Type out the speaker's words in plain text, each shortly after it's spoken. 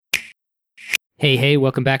Hey,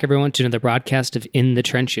 welcome back everyone to another broadcast of In the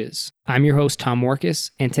Trenches. I'm your host, Tom Morkis,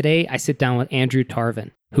 and today I sit down with Andrew Tarvin,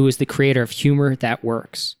 who is the creator of Humor That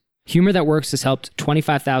Works. Humor That Works has helped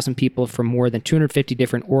 25,000 people from more than 250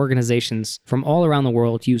 different organizations from all around the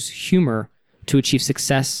world use humor to achieve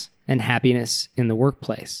success and happiness in the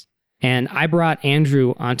workplace. And I brought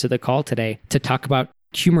Andrew onto the call today to talk about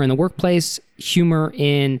humor in the workplace, humor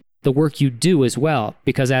in the work you do as well,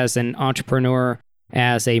 because as an entrepreneur,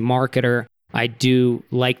 as a marketer, I do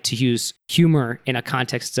like to use humor in a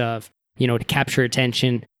context of, to capture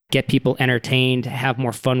attention, get people entertained, have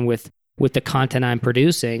more fun with the content I'm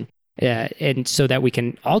producing, and so that we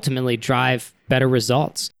can ultimately drive better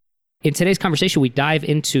results. In today's conversation, we dive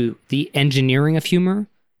into the engineering of humor.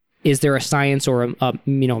 Is there a science or a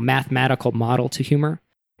mathematical model to humor?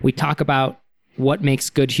 We talk about what makes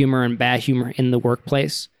good humor and bad humor in the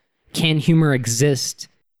workplace. Can humor exist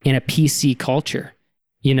in a PC culture?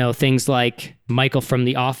 Things like Michael from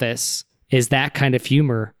The Office. Is that kind of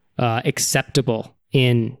humor acceptable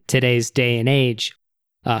in today's day and age?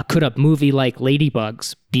 Could a movie like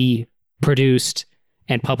Ladybugs be produced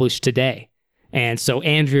and published today? And so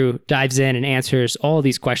Andrew dives in and answers all of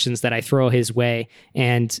these questions that I throw his way.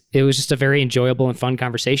 And it was just a very enjoyable and fun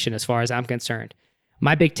conversation as far as I'm concerned.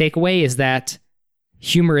 My big takeaway is that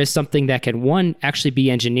humor is something that can, one, actually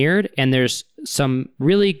be engineered. And there's some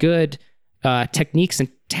really good techniques and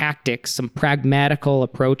tactics, some pragmatical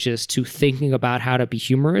approaches to thinking about how to be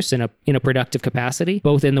humorous in a productive capacity,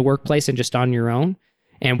 both in the workplace and just on your own.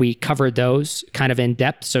 And we covered those kind of in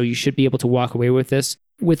depth. So you should be able to walk away with this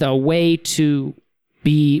with a way to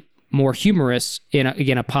be more humorous in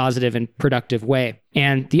a positive and productive way.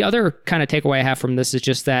 And the other kind of takeaway I have from this is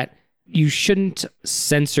just that you shouldn't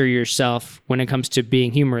censor yourself when it comes to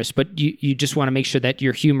being humorous, but you just want to make sure that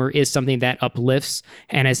your humor is something that uplifts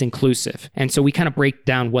and is inclusive. And so we kind of break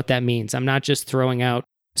down what that means. I'm not just throwing out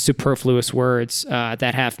superfluous words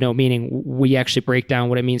that have no meaning. We actually break down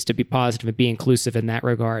what it means to be positive and be inclusive in that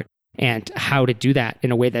regard, and how to do that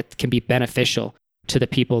in a way that can be beneficial to the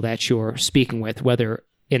people that you're speaking with, whether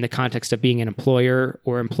in the context of being an employer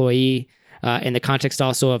or employee, in the context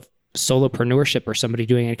also of solopreneurship or somebody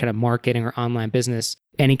doing any kind of marketing or online business,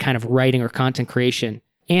 any kind of writing or content creation,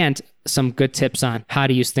 and some good tips on how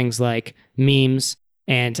to use things like memes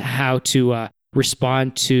and how to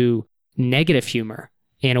respond to negative humor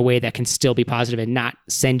in a way that can still be positive and not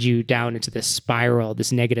send you down into this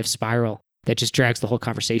negative spiral that just drags the whole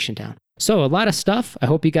conversation down. So a lot of stuff. I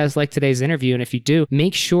hope you guys like today's interview. And if you do,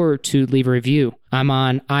 make sure to leave a review. I'm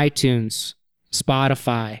on iTunes,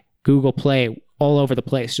 Spotify, Google Play, all over the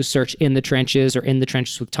place. Just search In the Trenches or In the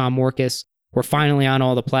Trenches with Tom Morkis. We're finally on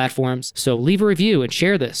all the platforms. So leave a review and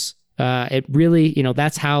share this. It really,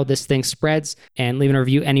 that's how this thing spreads, and leaving a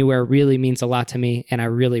review anywhere really means a lot to me, and I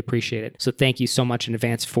really appreciate it. So thank you so much in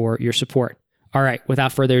advance for your support. All right,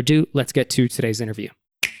 without further ado, let's get to today's interview.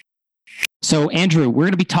 So Andrew, we're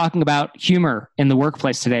going to be talking about humor in the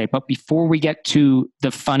workplace today, but before we get to the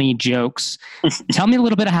funny jokes, tell me a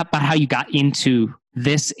little bit about how you got into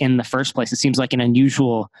this in the first place. It seems like an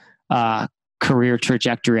unusual career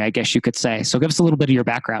trajectory, I guess you could say. So give us a little bit of your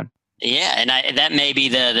background. Yeah, and that may be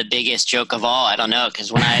the biggest joke of all. I don't know,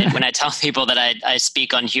 because when I tell people that I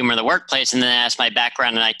speak on humor in the workplace, and then I ask my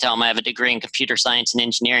background, and I tell them I have a degree in computer science and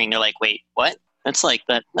engineering, they're like, "Wait, what? That's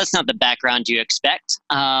not the background you expect."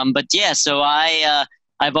 But yeah, so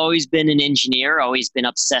I've always been an engineer, always been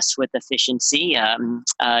obsessed with efficiency. To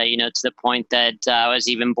the point that I was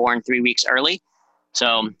even born 3 weeks early.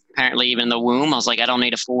 So apparently even in the womb, I was like, I don't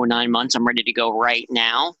need a full 9 months. I'm ready to go right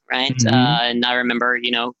now. Right. Mm-hmm. And I remember,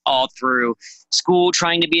 all through school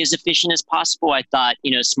trying to be as efficient as possible. I thought,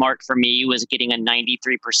 smart for me was getting a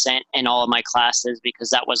 93% in all of my classes, because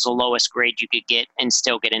that was the lowest grade you could get and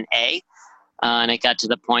still get an A. And it got to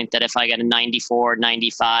the point that if I got a 94,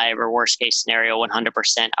 95, or worst case scenario,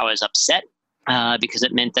 100%, I was upset because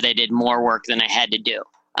it meant that I did more work than I had to do.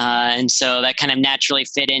 And so that kind of naturally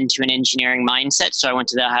fit into an engineering mindset. So I went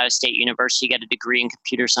to the Ohio State University, got a degree in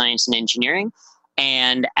computer science and engineering.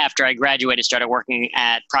 And after I graduated, started working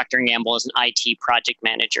at Procter & Gamble as an IT project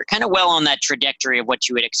manager, kind of well on that trajectory of what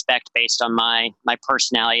you would expect based on my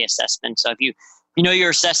personality assessment. So if you know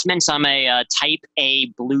your assessments, I'm a type A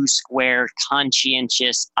blue square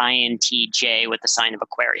conscientious INTJ with the sign of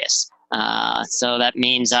Aquarius. So that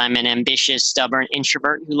means I'm an ambitious, stubborn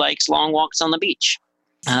introvert who likes long walks on the beach.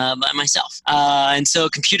 By myself. And so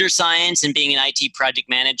computer science and being an IT project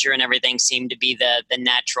manager and everything seemed to be the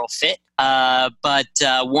natural fit. But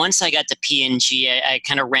once I got to P&G, I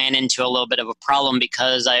kind of ran into a little bit of a problem,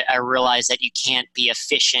 because I realized that you can't be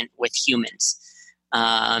efficient with humans.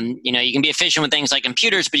 You can be efficient with things like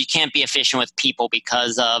computers, but you can't be efficient with people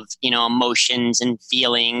because of, emotions and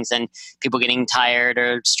feelings and people getting tired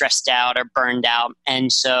or stressed out or burned out.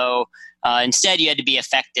 And so instead, you had to be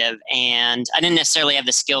effective. And I didn't necessarily have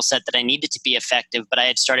the skill set that I needed to be effective, but I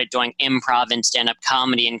had started doing improv and stand-up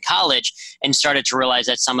comedy in college and started to realize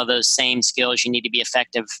that some of those same skills you need to be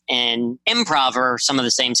effective in improv are some of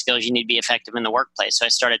the same skills you need to be effective in the workplace. So I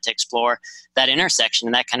started to explore that intersection,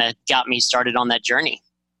 and that kind of got me started on that journey.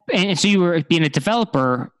 And so you were being a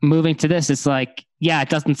developer, moving to this, it's like, yeah, it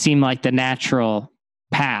doesn't seem like the natural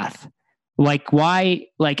path. Like, why,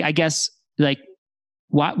 like, I guess, like,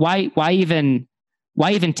 why even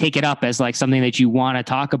take it up as like something that you want to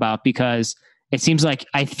talk about? Because it seems like,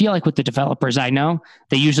 I feel like with the developers I know,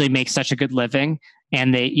 they usually make such a good living,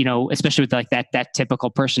 and they, especially with like that typical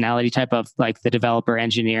personality type of like the developer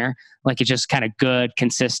engineer, like it's just kind of good,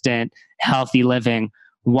 consistent, healthy living.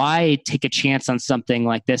 Why take a chance on something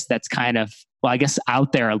like this that's kind of, well, I guess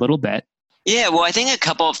out there a little bit? Yeah, well, I think a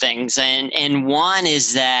couple of things. And one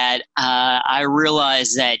is that I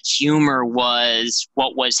realized that humor was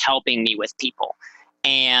what was helping me with people.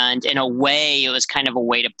 And in a way, it was kind of a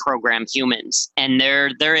way to program humans. And there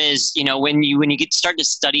is, when you start to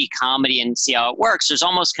study comedy and see how it works, there's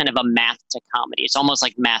almost kind of a math to comedy. It's almost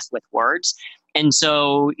like math with words. And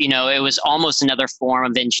so, it was almost another form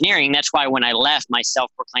of engineering. That's why when I left, my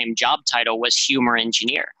self-proclaimed job title was humor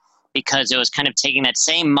engineer, because it was kind of taking that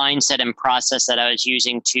same mindset and process that I was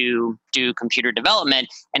using to do computer development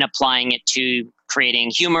and applying it to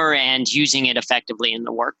creating humor and using it effectively in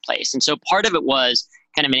the workplace. And so part of it was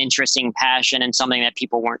kind of an interesting passion and something that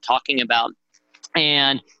people weren't talking about.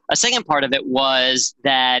 And a second part of it was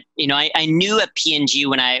that, I knew at P&G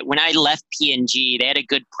when I left P&G, they had a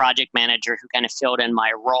good project manager who kind of filled in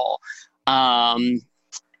my role. But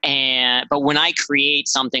when I create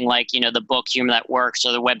something like, the book Humor That Works,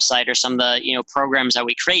 or the website, or some of the, programs that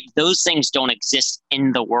we create, those things don't exist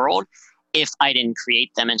in the world if I didn't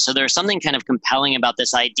create them. And so there's something kind of compelling about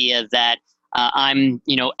this idea that I'm,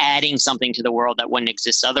 adding something to the world that wouldn't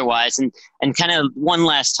exist otherwise. And kind of one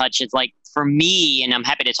last touch is like, for me, and I'm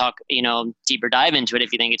happy to talk, deeper dive into it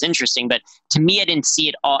if you think it's interesting, but to me, I didn't see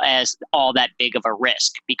it all that big of a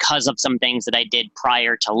risk because of some things that I did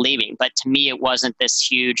prior to leaving. But to me, it wasn't this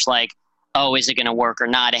huge, like, oh, is it going to work or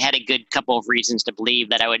not? I had a good couple of reasons to believe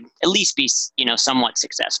that I would at least be, somewhat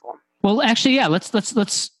successful. Well, actually, yeah, let's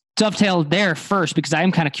dovetail there first, because I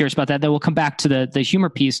am kind of curious about that. Then we'll come back to the humor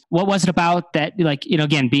piece. What was it about that, like,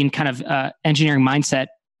 again, being kind of engineering mindset,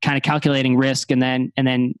 kind of calculating risk, and then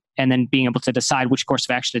being able to decide which course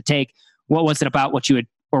of action to take? What was it about what you had,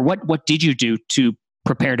 or what did you do to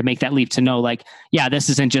prepare to make that leap, to know like, yeah, this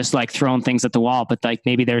isn't just like throwing things at the wall, but like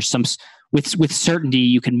maybe there's some, with certainty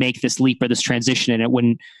you can make this leap or this transition, and it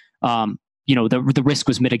wouldn't, the risk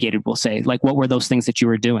was mitigated, we'll say. Like, what were those things that you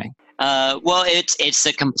were doing? Well, it's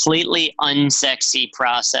a completely unsexy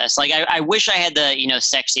process. Like, I wish I had the,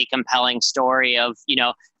 sexy, compelling story of,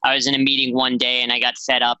 I was in a meeting one day and I got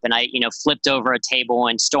fed up and I, flipped over a table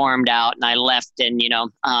and stormed out and I left, and,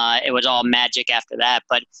 it was all magic after that.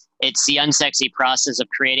 But it's the unsexy process of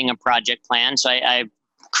creating a project plan. So I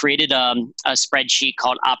created a spreadsheet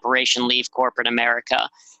called Operation Leave Corporate America.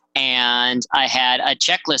 And I had a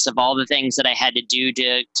checklist of all the things that I had to do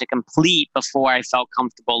to complete before I felt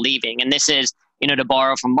comfortable leaving. And this is, to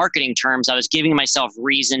borrow from marketing terms, I was giving myself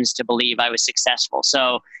reasons to believe I was successful.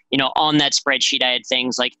 So, on that spreadsheet, I had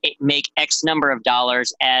things like make X number of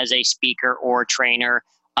dollars as a speaker or trainer,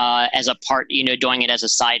 as a part, doing it as a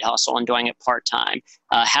side hustle and doing it part-time.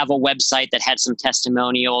 Have a website that had some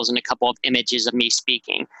testimonials and a couple of images of me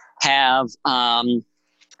speaking. Have,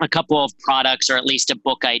 a couple of products, or at least a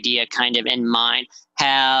book idea kind of in mind.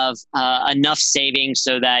 Have enough savings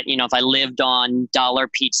so that, if I lived on dollar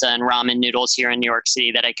pizza and ramen noodles here in New York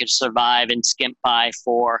City, that I could survive and skimp by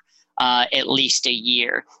for at least a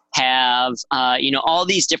year. Have, all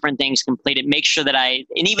these different things completed. Make sure that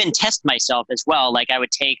and even test myself as well. Like, I would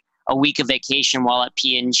take a week of vacation while at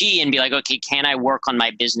P&G and be like, okay, can I work on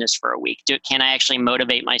my business for a week? Can I actually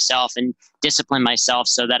motivate myself and discipline myself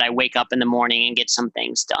so that I wake up in the morning and get some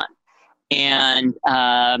things done? And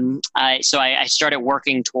I started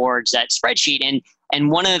working towards that spreadsheet.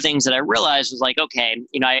 And one of the things that I realized was like, okay,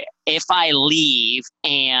 if I leave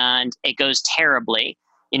and it goes terribly,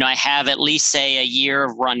 I have at least, say, a year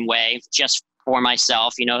of runway just for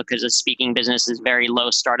myself, because the speaking business is very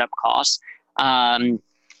low startup costs.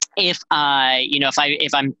 if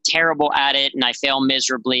I'm terrible at it and I fail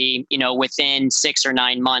miserably, within 6 or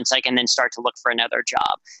 9 months, I can then start to look for another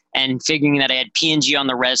job. And figuring that I had P&G on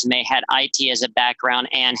the resume, had IT as a background,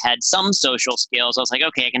 and had some social skills, I was like,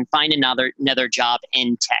 okay, I can find another job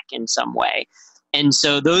in tech in some way. And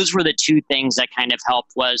so those were the two things that kind of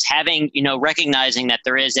helped, was having, recognizing that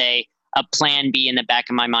there is a plan B in the back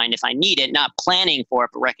of my mind if I need it, not planning for it,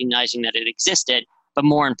 but recognizing that it existed. But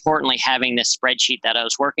more importantly, having this spreadsheet that I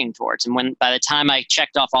was working towards. And by the time I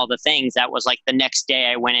checked off all the things, that was like the next day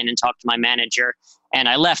I went in and talked to my manager. And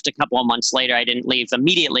I left a couple of months later. I didn't leave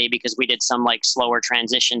immediately because we did some like slower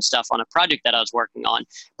transition stuff on a project that I was working on.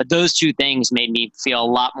 But those two things made me feel a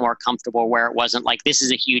lot more comfortable, where it wasn't like, this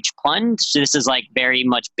is a huge plunge. This is like very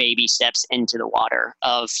much baby steps into the water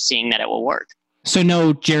of seeing that it will work. So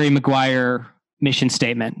no Jerry Maguire mission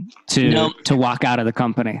statement to walk out of the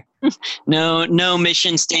company. No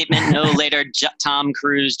mission statement. No later Tom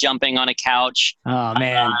Cruise jumping on a couch. Oh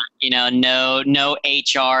man. No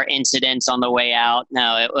HR incidents on the way out.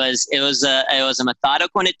 No, it was a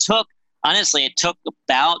methodical, and it took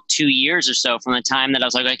about 2 years or so from the time that I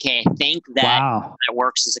was like, okay, I think that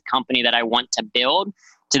works as a company that I want to build,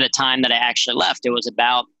 to the time that I actually left. It was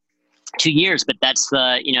about 2 years, but that's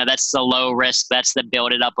the low risk. That's the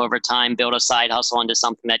build it up over time, build a side hustle into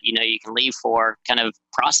something that, you can leave for kind of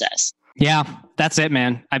process. Yeah, that's it,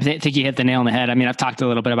 man. I think you hit the nail on the head. I mean, I've talked a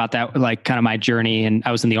little bit about that, like kind of my journey, and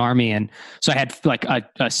I was in the Army. And so I had like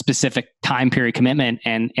a specific time period commitment.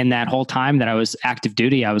 And in that whole time that I was active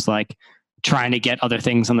duty, I was like trying to get other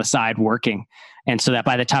things on the side working. And so that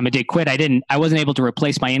by the time I did quit, I wasn't able to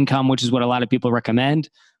replace my income, which is what a lot of people recommend.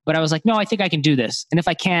 But I was like, no, I think I can do this. And if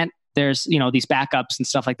I can't, there's, these backups and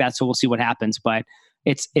stuff like that. So we'll see what happens. But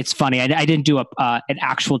it's funny. I didn't do an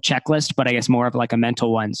actual checklist, but I guess more of like a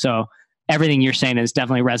mental one. So everything you're saying is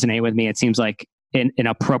definitely resonate with me. It seems like an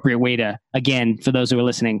appropriate way to, again, for those who are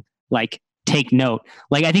listening, like take note.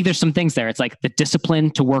 Like, I think there's some things there. It's like the discipline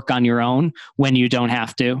to work on your own when you don't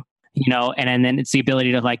have to, and then it's the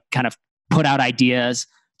ability to like kind of put out ideas,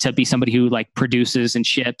 to be somebody who like produces and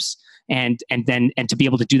ships, and to be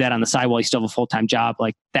able to do that on the side while you still have a full-time job.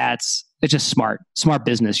 Like it's just smart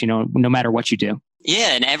business, no matter what you do.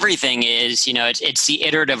 Yeah. And everything is, it's the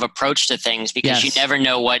iterative approach to things, because you never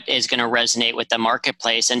know what is going to resonate with the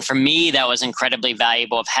marketplace. And for me, that was incredibly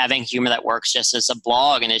valuable, of having Humor That Works just as a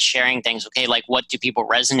blog and as sharing things. Okay, like what do people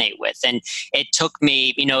resonate with? And it took me,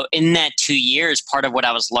 in that 2 years, part of what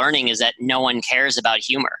I was learning is that no one cares about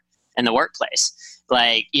humor in the workplace.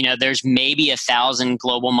 Like, there's maybe 1,000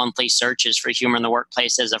 global monthly searches for humor in the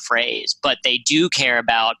workplace as a phrase, but they do care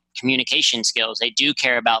about communication skills. They do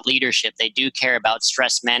care about leadership. They do care about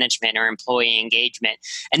stress management or employee engagement.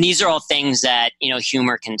 And these are all things that,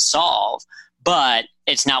 humor can solve, but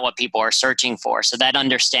it's not what people are searching for. So that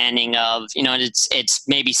understanding of, it's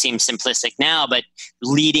maybe seems simplistic now, but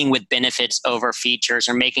leading with benefits over features,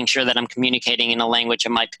 or making sure that I'm communicating in a language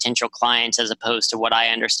of my potential clients as opposed to what I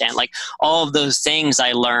understand. Like all of those things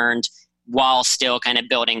I learned while still kind of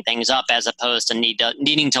building things up, as opposed to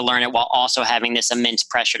needing to learn it while also having this immense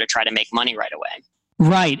pressure to try to make money right away.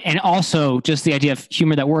 Right. And also just the idea of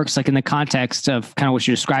humor that works, like in the context of kind of what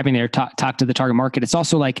you're describing there, talk to the target market. It's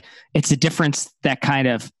also like, it's a difference that kind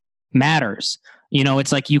of matters.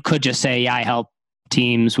 It's like, you could just say, yeah, I help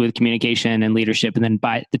teams with communication and leadership. And then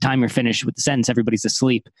by the time you're finished with the sentence, everybody's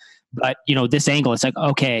asleep. But, this angle, it's like,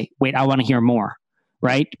 okay, wait, I want to hear more.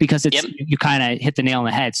 Right. Because you kind of hit the nail on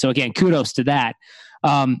the head. So again, kudos to that.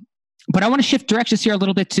 But I want to shift directions here a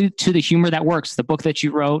little bit to the Humor That Works, the book that you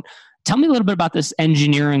wrote. Tell me a little bit about this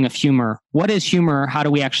engineering of humor. What is humor? How do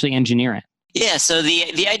we actually engineer it? Yeah, so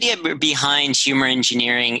the idea behind humor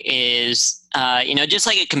engineering is, just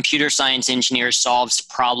like a computer science engineer solves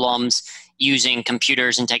problems using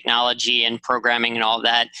computers and technology and programming and all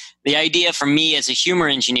that, the idea for me as a humor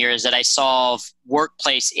engineer is that I solve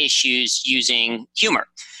workplace issues using humor.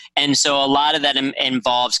 And so a lot of that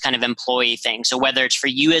involves kind of employee things. So whether it's for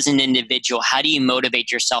you as an individual, how do you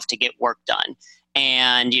motivate yourself to get work done?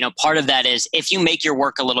 And, part of that is if you make your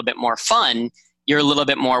work a little bit more fun, you're a little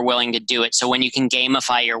bit more willing to do it. So when you can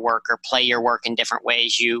gamify your work or play your work in different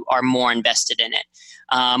ways, you are more invested in it.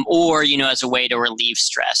 Or, as a way to relieve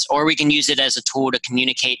stress. Or we can use it as a tool to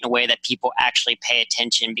communicate in a way that people actually pay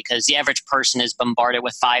attention, because the average person is bombarded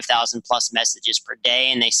with 5,000 plus messages per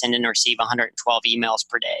day, and they send and receive 112 emails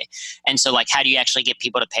per day. And so, like, how do you actually get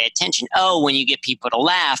people to pay attention? Oh, when you get people to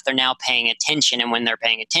laugh, they're now paying attention. And when they're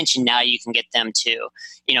paying attention, now you can get them to,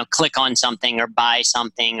 click on something or buy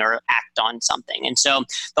something or act on something. And so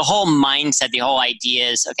the whole mindset, the whole idea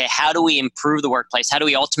is, okay, how do we improve the workplace? How do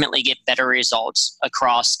we ultimately get better results across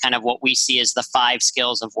across kind of what we see as the 5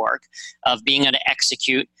 skills of work, of being able to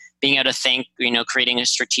execute, being able to think, creating a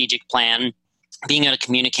strategic plan, being able to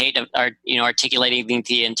communicate, or articulating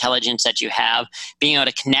the intelligence that you have, being able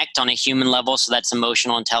to connect on a human level, so that's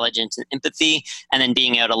emotional intelligence and empathy, and then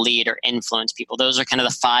being able to lead or influence people. Those are kind of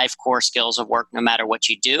the 5 core skills of work, no matter what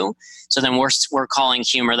you do. So then we're calling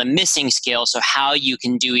humor the missing skill, so how you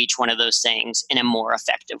can do each one of those things in a more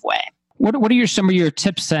effective way. What are some of your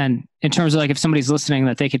tips then, in terms of like if somebody's listening,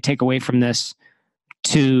 that they could take away from this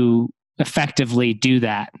to effectively do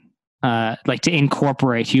that? Like to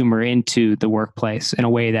incorporate humor into the workplace in a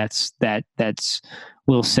way that's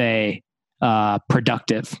we'll say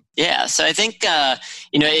productive. Yeah, so I think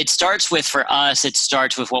it starts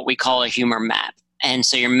with what we call a humor map. And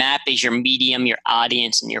so your map is your medium, your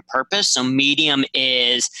audience, and your purpose. So medium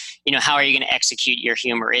is, how are you going to execute your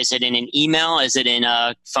humor? Is it in an email? Is it in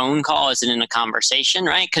a phone call? Is it in a conversation,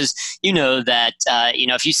 right? Because that,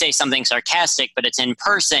 if you say something sarcastic, but it's in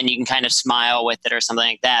person, you can kind of smile with it or something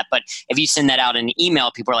like that. But if you send that out in an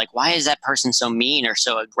email, people are like, why is that person so mean or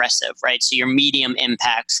so aggressive, right? So your medium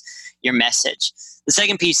impacts your message. The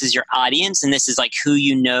second piece is your audience, and this is like who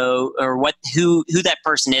you know, or who that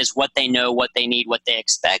person is, what they know, what they need, what they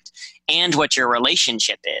expect, and what your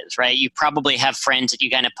relationship is, right? You probably have friends that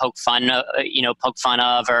you kind of poke fun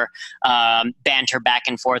of, or banter back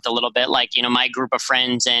and forth a little bit. Like, my group of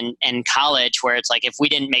friends in college, where it's like, if we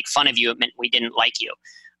didn't make fun of you, it meant we didn't like you.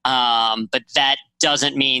 But that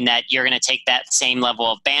doesn't mean that you're going to take that same level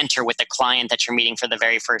of banter with a client that you're meeting for the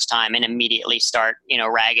very first time and immediately start,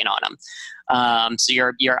 ragging on them. So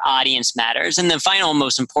your audience matters. And the final,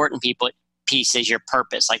 most important piece is your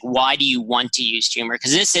purpose. Like, why do you want to use humor?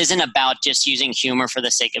 Because this isn't about just using humor for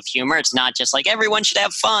the sake of humor. It's not just like everyone should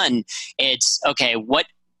have fun. It's, okay, what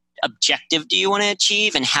objective do you want to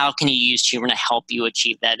achieve, and how can you use humor to help you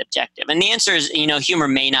achieve that objective? And the answer is, humor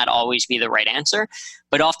may not always be the right answer,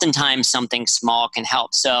 but oftentimes something small can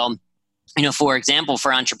help. So, for example,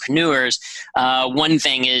 for entrepreneurs, one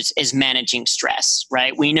thing is managing stress,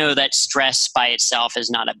 right? We know that stress by itself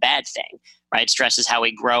is not a bad thing, right? Stress is how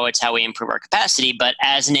we grow. It's how we improve our capacity. But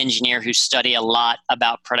as an engineer who study a lot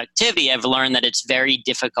about productivity, I've learned that it's very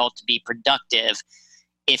difficult to be productive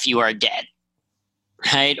if you are dead,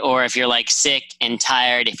 right? Or if you're like sick and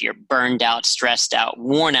tired, if you're burned out, stressed out,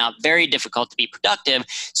 worn out, very difficult to be productive.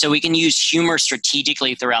 So we can use humor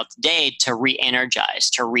strategically throughout the day to re-energize,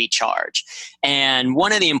 to recharge. And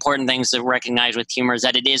one of the important things to recognize with humor is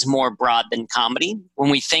that it is more broad than comedy. When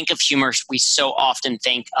we think of humor, we so often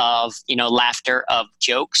think of, laughter, of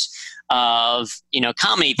jokes, of,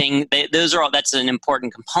 comedy thing. That's an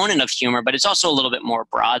important component of humor, but it's also a little bit more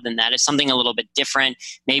broad than that. It's something a little bit different,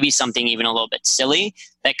 maybe something even a little bit silly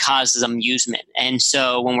that causes amusement. And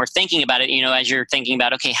so when we're thinking about it, as you're thinking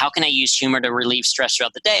about, okay, how can I use humor to relieve stress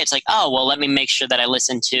throughout the day? It's like, oh, well, let me make sure that I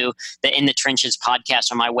listen to the In the Trenches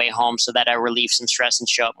podcast on my way home so that I relieve some stress and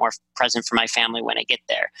show up more present for my family when I get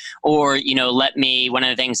there. Or, one of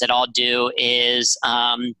the things that I'll do is,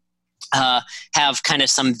 have kind of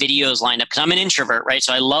some videos lined up, because I'm an introvert, right?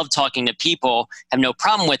 So I love talking to people, have no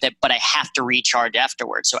problem with it, but I have to recharge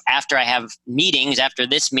afterwards. So after I have meetings, after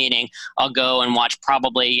this meeting, I'll go and watch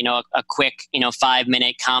probably, a quick,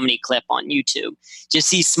 5-minute comedy clip on YouTube.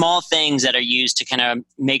 Just these small things that are used to kind of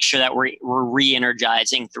make sure that we're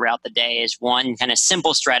re-energizing throughout the day is one kind of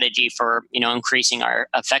simple strategy for, increasing our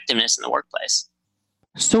effectiveness in the workplace.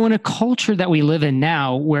 So in a culture that we live in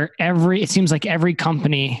now, where it seems like every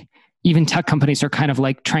company, even tech companies, are kind of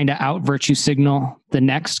like trying to out virtue signal the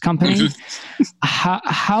next company. Mm-hmm.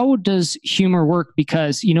 How does humor work?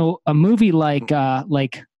 Because, a movie like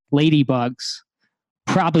Ladybugs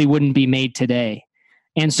probably wouldn't be made today.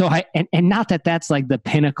 And so and not that that's like the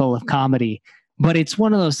pinnacle of comedy, but it's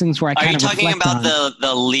one of those things where I kind of reflect on. Are you talking about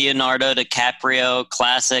the Leonardo DiCaprio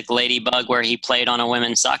classic Ladybug where he played on a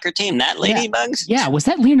women's soccer team? That Ladybugs? Yeah. Was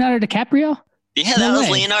that Leonardo DiCaprio? Yeah, that was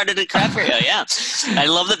Leonardo DiCaprio. Yeah, I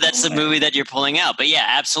love that. That's the movie that you're pulling out. But yeah,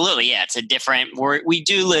 absolutely. Yeah, it's a different. We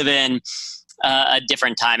do live in a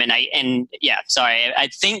different time, I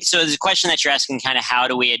think so. There's a question that you're asking, kind of how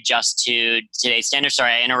do we adjust to today's standards?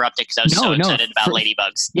 Sorry, I interrupted because I was so excited about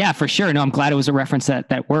Ladybugs. Yeah, for sure. No, I'm glad it was a reference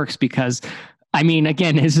that works, because, I mean,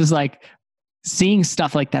 again, this is like seeing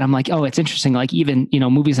stuff like that. I'm like, oh, it's interesting. Like even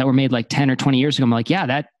movies that were made like 10 or 20 years ago. I'm like, yeah,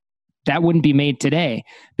 that wouldn't be made today,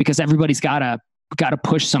 because everybody's got to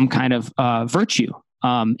push some kind of virtue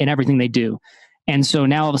in everything they do. And so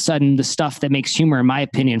now all of a sudden, the stuff that makes humor, in my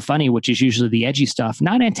opinion, funny, which is usually the edgy stuff,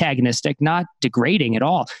 not antagonistic, not degrading at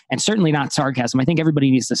all, and certainly not sarcasm. I think everybody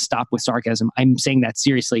needs to stop with sarcasm. I'm saying that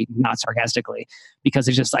seriously, not sarcastically, because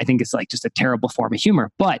I think it's like just a terrible form of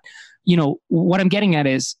humor. But, what I'm getting at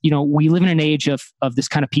is, we live in an age of this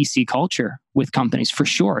kind of PC culture with companies, for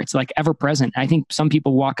sure. It's like ever present. I think some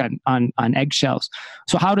people walk on eggshells.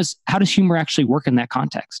 So how does humor actually work in that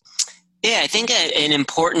context? Yeah, I think an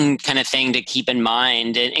important kind of thing to keep in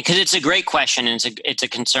mind, because it's a great question and it's a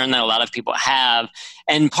concern that a lot of people have.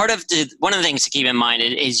 And one of the things to keep in mind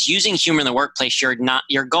is using humor in the workplace.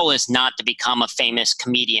 Your goal is not to become a famous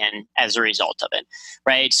comedian as a result of it,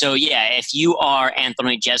 right? So yeah, if you are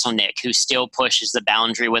Anthony Jeselnik, who still pushes the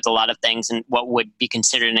boundary with a lot of things and what would be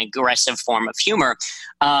considered an aggressive form of humor,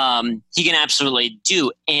 he can absolutely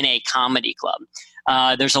do in a comedy club.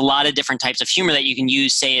 There's a lot of different types of humor that you can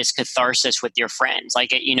use, say, as catharsis with your friends.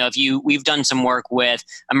 Like, we've done some work with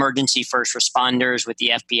emergency first responders, with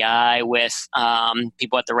the FBI, with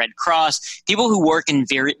people at the Red Cross, people who work in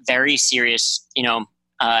very, very serious,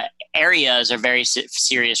 areas or very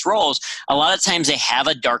serious roles. A lot of times they have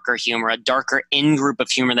a darker humor, a darker in-group of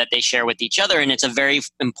humor that they share with each other, and it's a very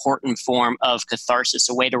important form of catharsis,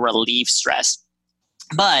 a way to relieve stress.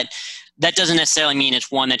 But that doesn't necessarily mean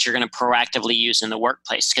it's one that you're going to proactively use in the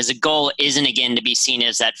workplace, because the goal isn't, again, to be seen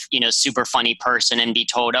as that, super funny person and be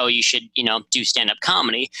told, oh, you should, do stand-up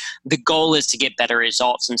comedy. The goal is to get better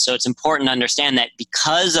results. And so it's important to understand that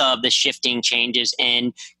because of the shifting changes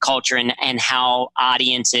in culture and how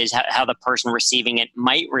audiences, how the person receiving it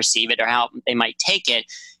might receive it or how they might take it,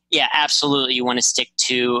 yeah, absolutely. You want to stick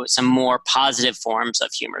to some more positive forms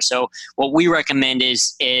of humor. So what we recommend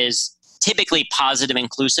is typically positive,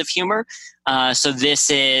 inclusive humor. So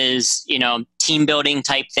this is, team building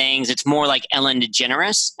type things. It's more like Ellen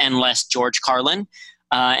DeGeneres and less George Carlin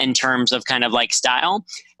in terms of kind of like style.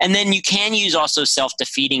 And then you can use also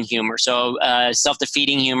self-defeating humor. So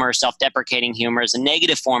self-defeating humor, self-deprecating humor is a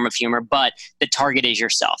negative form of humor, but the target is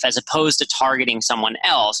yourself. As opposed to targeting someone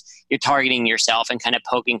else, you're targeting yourself and kind of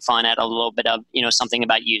poking fun at a little bit of, something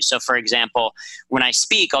about you. So for example, when I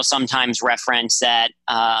speak, I'll sometimes reference that,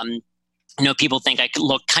 people think I could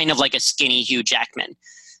look kind of like a skinny Hugh Jackman.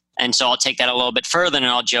 And so I'll take that a little bit further and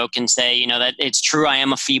I'll joke and say, that it's true. I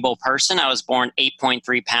am a feeble person. I was born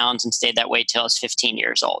 8.3 pounds and stayed that way till I was 15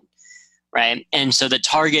 years old. Right. And so the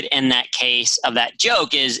target in that case of that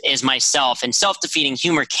joke is myself. And self-defeating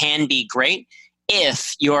humor can be great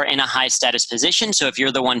if you're in a high status position. So if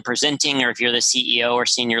you're the one presenting, or if you're the CEO or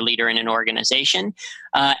senior leader in an organization,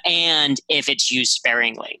 and if it's used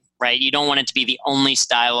sparingly. Right? You don't want it to be the only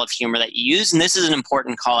style of humor that you use. And this is an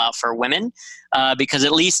important call out for women, because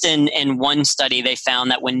at least in one study, they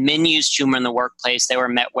found that when men used humor in the workplace, they were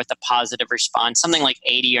met with a positive response, something like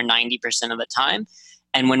 80 or 90% of the time.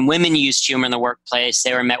 And when women used humor in the workplace,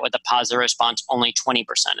 they were met with a positive response only 20% of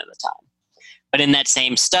the time. But in that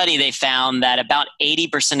same study, they found that about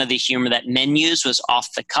 80% of the humor that men used was off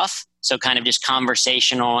the cuff, so kind of just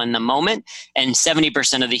conversational in the moment, and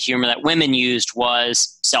 70% of the humor that women used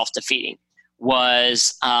was self-defeating,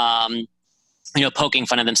 was poking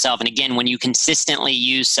fun of themselves. And again, when you consistently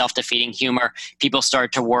use self-defeating humor, people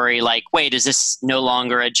start to worry like, wait, is this no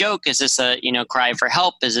longer a joke? Is this a cry for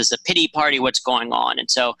help? Is this a pity party? What's going on? And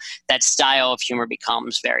so that style of humor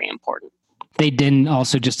becomes very important. They didn't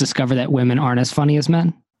also just discover that women aren't as funny as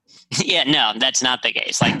men? Yeah, no, that's not the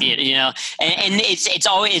case. Like, and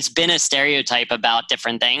it's been a stereotype about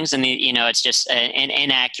different things, and it's just an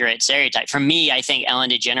inaccurate stereotype. For me, I think Ellen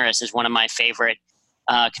DeGeneres is one of my favorite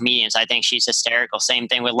comedians. I think she's hysterical. Same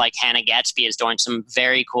thing with like Hannah Gatsby is doing some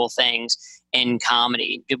very cool things in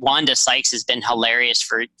comedy. Wanda Sykes has been hilarious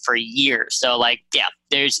for years. So like, yeah,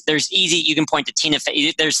 there's easy, you can point to Tina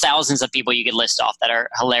Fey. There's thousands of people you could list off that are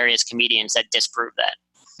hilarious comedians that disprove that.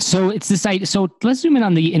 So it's this idea. So let's zoom in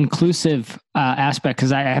on the inclusive aspect,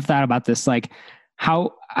 because I have thought about this. Like,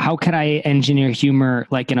 how can I engineer humor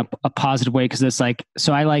like in a positive way? Because it's like,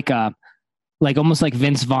 so I like almost like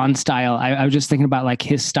Vince Vaughn style. I was just thinking about like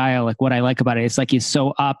his style, like what I like about it. It's like he's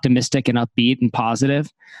so optimistic and upbeat and positive.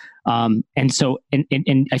 And so,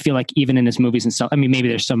 and I feel like even in his movies and stuff, I mean, maybe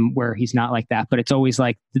there's some where he's not like that, but it's always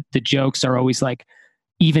like the jokes are always like,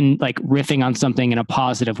 even like riffing on something in a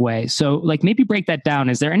positive way. So like maybe break that down.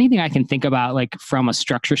 Is there anything I can think about like from a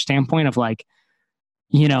structure standpoint of like,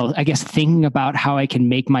 I guess thinking about how I can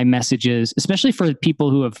make my messages, especially for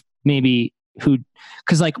people who have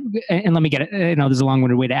cause like, and let me get it, there's a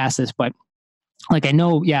long-winded way to ask this, but like, I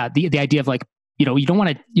know, yeah, the idea of like, you don't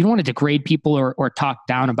want to degrade people or talk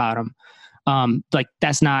down about them. Like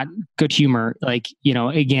that's not good humor. Like,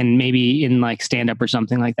 again, maybe in like stand up or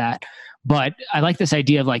something like that. But I like this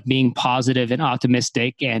idea of like being positive and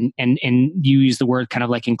optimistic, and you use the word kind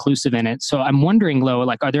of like inclusive in it. So I'm wondering, Lo,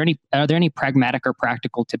 like, are there any pragmatic or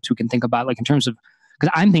practical tips we can think about, like in terms of,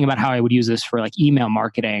 because I'm thinking about how I would use this for like email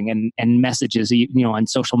marketing and messages, and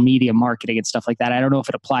social media marketing and stuff like that. I don't know if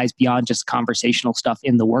it applies beyond just conversational stuff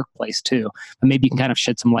in the workplace too, but maybe you can kind of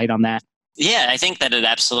shed some light on that. Yeah, I think that it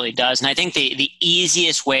absolutely does. And I think the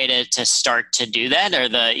easiest way to start to do that, or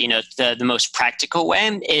the most practical way,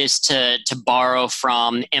 is to borrow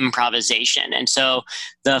from improvisation. And so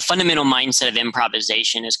the fundamental mindset of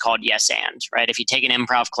improvisation is called yes and, right? If you take an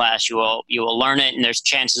improv class, you will learn it, and there's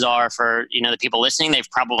chances are for the people listening, they've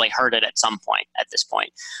probably heard it at some point at this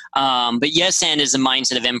point. But yes and is the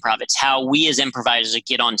mindset of improv. It's how we as improvisers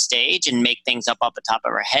get on stage and make things up off the top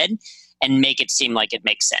of our head and make it seem like it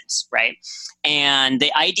makes sense, right? And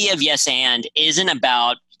the idea of yes and isn't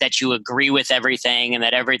about that you agree with everything and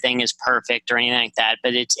that everything is perfect or anything like that,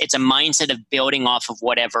 but it's a mindset of building off of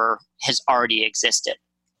whatever has already existed.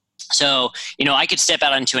 So, I could step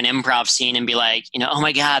out into an improv scene and be like, oh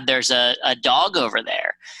my God, there's a dog over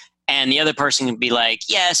there. And the other person can be like,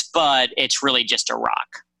 yes, but it's really just a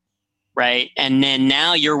rock, right? And then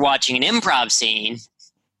now you're watching an improv scene.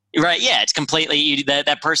 Right. Yeah. It's completely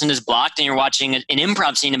that person is blocked, and you're watching an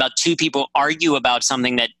improv scene about two people argue about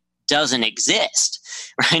something that doesn't exist.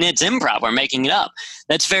 Right. It's improv. We're making it up.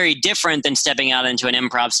 That's very different than stepping out into an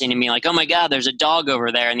improv scene and being like, oh my God, there's a dog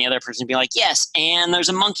over there. And the other person be like, yes, and there's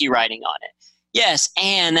a monkey riding on it. Yes,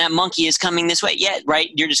 and that monkey is coming this way. Yeah. Right.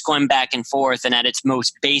 You're just going back and forth. And at its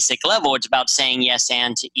most basic level, it's about saying yes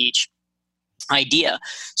and to each idea.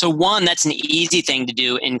 So one, that's an easy thing to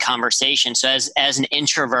do in conversation. So as an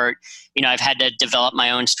introvert, I've had to develop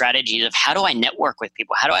my own strategies of how do I network with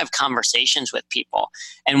people? How do I have conversations with people?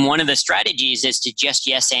 And one of the strategies is to just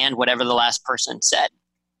yes and whatever the last person said,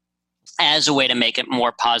 as a way to make it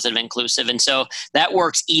more positive, inclusive. And so that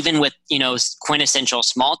works even with, quintessential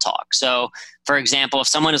small talk. So for example, if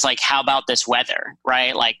someone is like, how about this weather,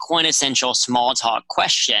 right? Like quintessential small talk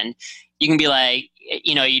question, you can be like,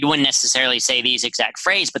 you wouldn't necessarily say these exact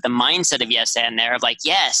phrase, but the mindset of yes and there of like,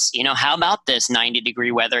 yes, how about this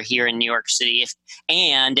 90-degree weather here in New York City?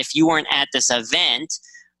 If you weren't at this event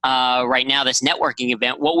right now, this networking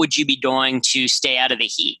event, what would you be doing to stay out of the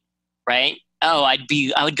heat, right? Oh, I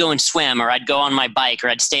would go and swim, or I'd go on my bike, or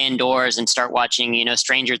I'd stay indoors and start watching,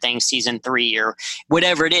 Stranger Things season 3 or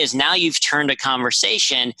whatever it is. Now you've turned a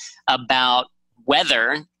conversation about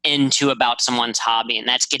weather into about someone's hobby, and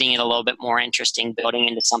that's getting it a little bit more interesting, building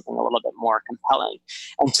into something a little bit more compelling.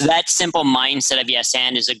 And so that simple mindset of yes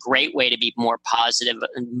and is a great way to be more positive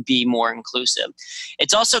and be more inclusive.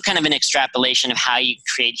 It's also kind of an extrapolation of how you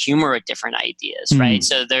create humor with different ideas, right?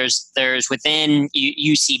 So there's within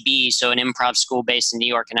UCB, so an improv school based in New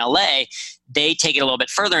York and LA, they take it a little bit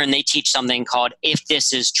further and they teach something called if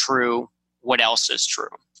this is true, what else is true?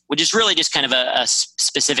 Which is really just kind of a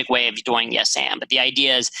specific way of doing yes and. But the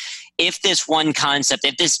idea is, if this one concept,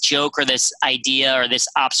 if this joke or this idea or this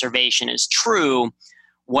observation is true,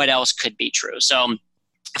 what else could be true? So,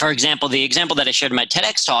 for example, the example that I shared in my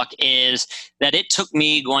TEDx talk is that it took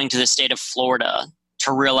me going to the state of Florida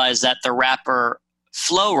to realize that the rapper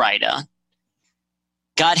Flo Rida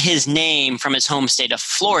got his name from his home state of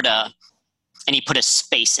Florida, and he put a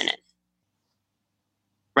space in it.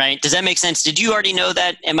 Right? Does that make sense? Did you already know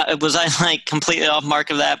that? Was I like completely off mark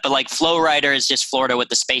of that? But like Flo Rida is just Florida with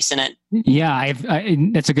the space in it. Yeah,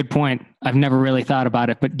 that's a good point. I've never really thought about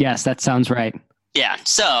it, but yes, that sounds right. Yeah.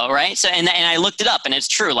 So, right. So, and I looked it up, and it's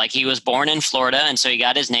true. Like he was born in Florida, and so he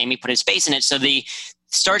got his name, he put his space in it. So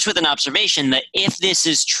starts with an observation that if this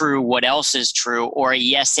is true, what else is true? Or a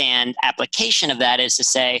yes and application of that is to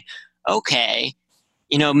say, okay,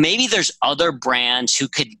 maybe there's other brands who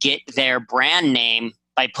could get their brand name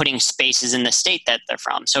by putting spaces in the state that they're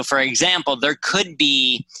from. So for example, there could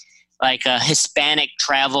be like a Hispanic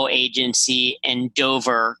travel agency in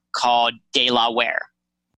Dover called De La Ware.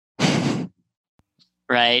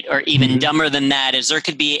 Right? Or even dumber than that is there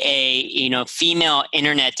could be a, female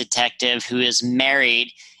internet detective who is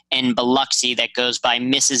married in Biloxi that goes by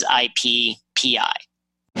Mrs. IP PI.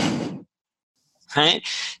 Right?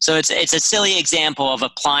 So it's a silly example of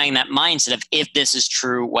applying that mindset of if this is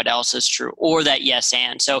true, what else is true, or that yes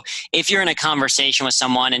and. So if you're in a conversation with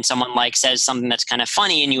someone and someone like says something that's kind of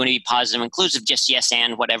funny and you want to be positive and inclusive, just yes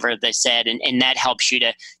and whatever they said, and that helps you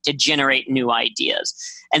to generate new ideas.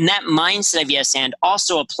 And that mindset of yes and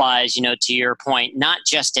also applies, to your point, not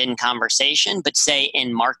just in conversation, but say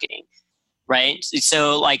in marketing. Right?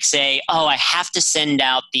 So like say, oh, I have to send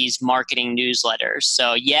out these marketing newsletters.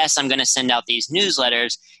 So yes, I'm going to send out these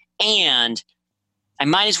newsletters, and I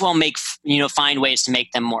might as well find ways to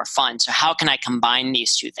make them more fun. So how can I combine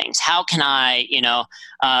these two things? How can I,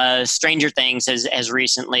 Stranger Things has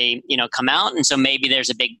recently, come out. And so maybe there's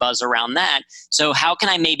a big buzz around that. So how can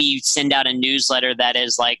I maybe send out a newsletter that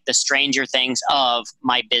is like the Stranger Things of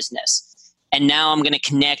my business? And now I'm going to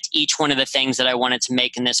connect each one of the things that I wanted to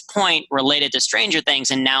make in this point related to Stranger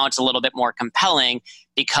Things. And now it's a little bit more compelling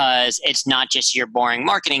because it's not just your boring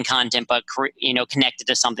marketing content, but, connected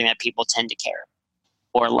to something that people tend to care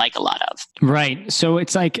or like a lot of. Right. So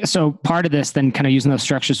it's like, so part of this then kind of using those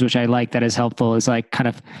structures, which I like that is helpful, is like kind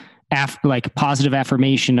of like positive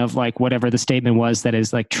affirmation of like whatever the statement was that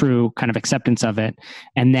is like true, kind of acceptance of it.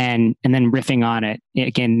 And then riffing on it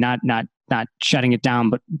again, not shutting it down,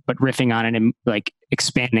 but riffing on it and like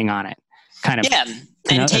expanding on it, kind of. Yeah,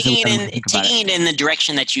 and taking it in the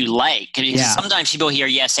direction that you like. Because sometimes people hear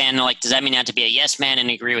yes and like, does that mean I have to be a yes man and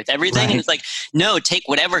agree with everything? Right. And it's like, no, take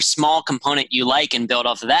whatever small component you like and build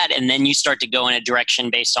off of that, and then you start to go in a direction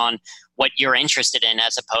based on what you're interested in,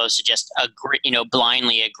 as opposed to just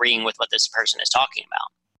blindly agreeing with what this person is talking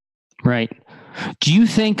about. Right. Do you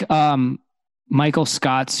think Michael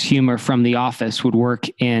Scott's humor from The Office would work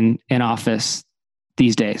in an office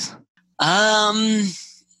these days?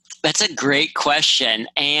 That's a great question,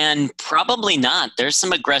 and probably not. There's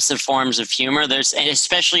some aggressive forms of humor. And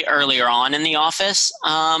especially earlier on in The Office,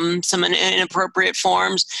 some inappropriate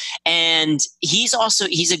forms. And he's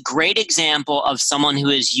a great example of someone who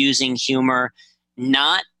is using humor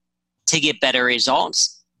not to get better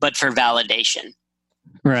results, but for validation.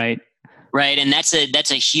 Right. Right. And that's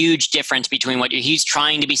a huge difference between he's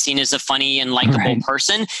trying to be seen as a funny and likable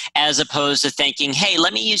person, as opposed to thinking, hey,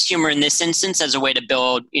 let me use humor in this instance as a way to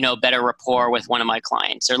build, better rapport with one of my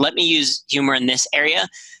clients, or let me use humor in this area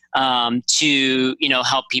to,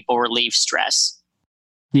 help people relieve stress.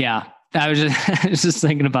 Yeah. I was just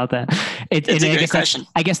thinking about that. It's a great question.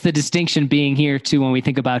 I guess the distinction being here too, when we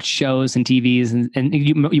think about shows and TVs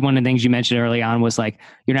and one of the things you mentioned early on was like,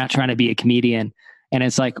 you're not trying to be a comedian. And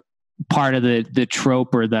it's like, part of the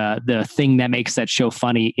trope or the thing that makes that show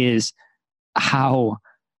funny is how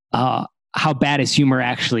bad his humor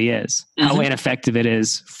actually is, how ineffective it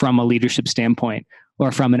is from a leadership standpoint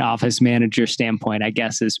or from an office manager standpoint, I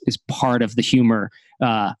guess is part of the humor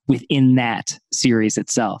within that series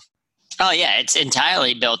itself. Oh yeah, it's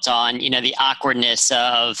entirely built on the awkwardness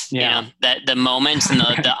of the moments and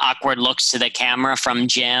the awkward looks to the camera from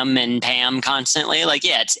Jim and Pam constantly. Like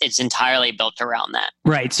it's entirely built around that.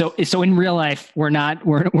 Right. So in real life,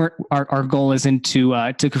 our goal isn't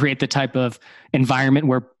to create the type of environment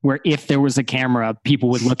where if there was a camera, people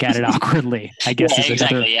would look at it awkwardly. I guess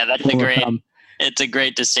exactly. Yeah, it's a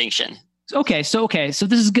great distinction. Okay. So this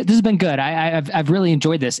is good. This has been good. I've really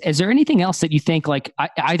enjoyed this. Is there anything else that you think like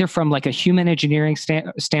either from like a human engineering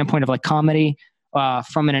standpoint of like comedy,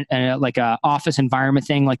 from like a office environment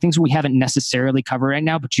thing, like things we haven't necessarily covered right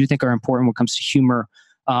now, but you think are important when it comes to humor,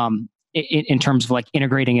 in terms of like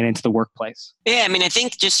integrating it into the workplace? Yeah, I mean, I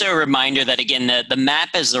think just a reminder that again, the map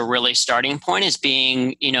as the really starting point is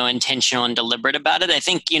being, intentional and deliberate about it. I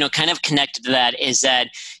think, kind of connected to that is that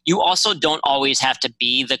you also don't always have to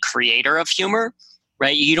be the creator of humor,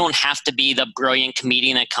 right? You don't have to be the brilliant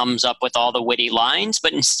comedian that comes up with all the witty lines,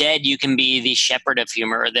 but instead you can be the shepherd of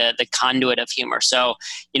humor, or the conduit of humor. So,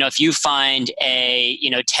 if you find a,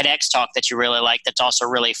 TEDx talk that you really like that's also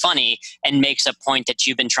really funny and makes a point that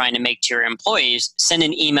you've been trying to make to your employees, send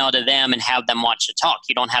an email to them and have them watch the talk.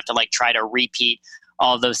 You don't have to like try to repeat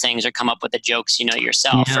all of those things or come up with the jokes,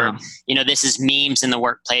 yourself, or, this is memes in the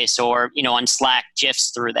workplace, or, on Slack, GIFs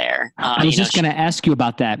through there. I was just going to ask you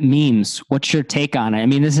about that. Memes. What's your take on it? I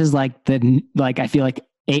mean, this is like I feel like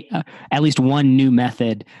at least one new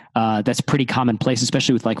method that's pretty commonplace,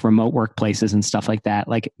 especially with like remote workplaces and stuff like that,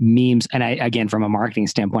 like memes. And again, from a marketing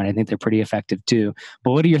standpoint, I think they're pretty effective too.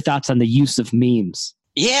 But what are your thoughts on the use of memes?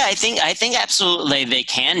 Yeah, I think absolutely they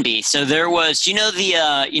can be. So there was,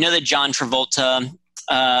 the John Travolta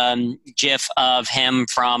GIF of him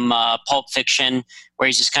from Pulp Fiction, where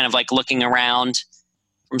he's just kind of like looking around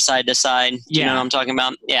from side to side. Do you know what I'm talking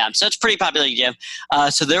about? Yeah, so it's pretty popular GIF.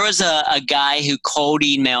 So there was a guy who cold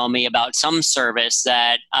emailed me about some service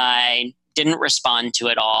that I didn't respond to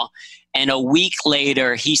at all. And a week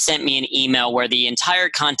later, he sent me an email where the entire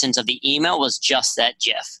content of the email was just that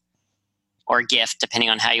GIF. or gift, depending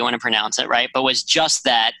on how you want to pronounce it, right? But was just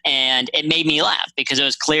that. And it made me laugh because it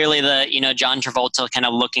was clearly the, John Travolta kind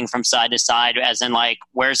of looking from side to side as in like,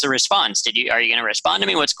 where's the response? Are you going to respond to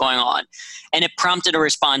me? What's going on? And it prompted a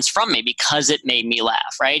response from me because it made me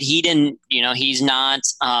laugh, right? He didn't, he's not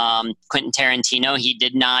Quentin Tarantino. He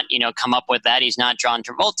did not, come up with that. He's not John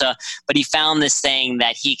Travolta, but he found this thing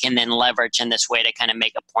that he can then leverage in this way to kind of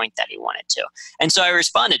make a point that he wanted to. And so I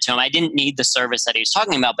responded to him. I didn't need the service that he was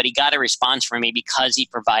talking about, but he got a response from me because he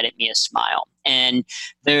provided me a smile. And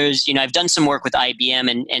there's, I've done some work with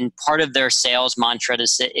IBM, and part of their sales mantra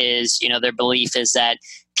is, their belief is that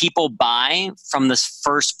people buy from the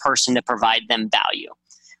first person to provide them value,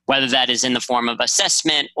 whether that is in the form of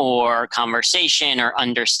assessment or conversation or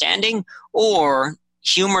understanding, or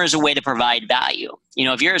humor is a way to provide value.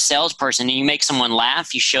 If you're a salesperson and you make someone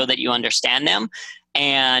laugh, you show that you understand them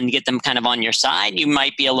and get them kind of on your side, you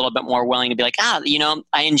might be a little bit more willing to be like, I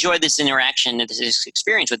enjoyed this interaction, this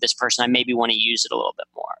experience with this person. I maybe want to use it a little bit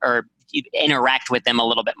more, or interact with them a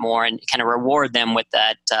little bit more and kind of reward them with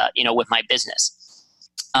that, with my business.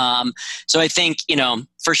 So I think,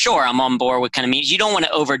 for sure I'm on board with kind of means you don't want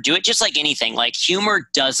to overdo it. Just like anything, like humor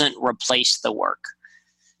doesn't replace the work.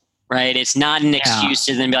 Right. It's not an excuse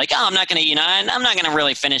to then be like, I'm not going to, I'm not going to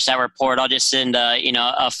really finish that report. I'll just send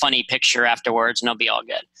a funny picture afterwards and it'll be all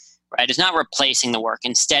good. Right. It's not replacing the work.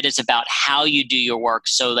 Instead, it's about how you do your work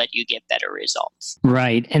so that you get better results.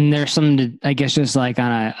 Right. And there's something to, I guess, just like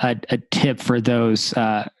on a tip for those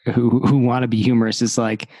who want to be humorous is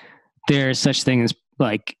like, there's such thing as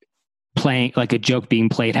like playing like a joke being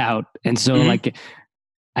played out. And so like,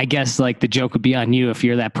 I guess like the joke would be on you if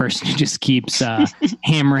you're that person who just keeps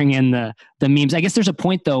hammering in the memes. I guess there's a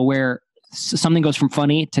point though where something goes from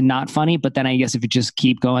funny to not funny, but then I guess if you just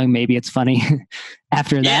keep going, maybe it's funny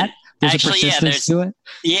after that. There's actually, a persistence to it.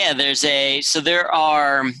 Yeah, there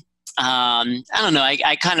are, I don't know.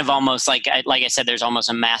 I kind of almost like I said, there's almost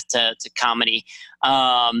a math to comedy.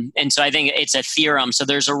 And so I think it's a theorem. So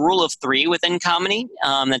there's a rule of 3 within comedy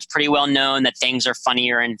that's pretty well known that things are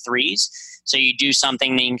funnier in threes. So you do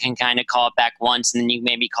something, then you can kind of call it back once, and then you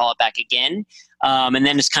maybe call it back again. And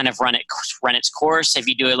then just kind of run its course. If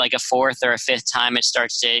you do it like a 4th or a 5th time, it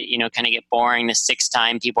starts to, kind of get boring. The 6th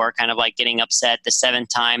time, people are kind of like getting upset. The 7th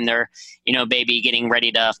time, they're, maybe getting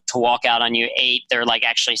ready to walk out on you. 8, they're like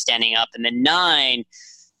actually standing up. And then 9,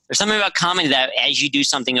 there's something about comedy that as you do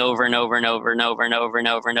something over and over and over and over and over and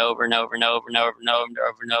over and over and over and over and over and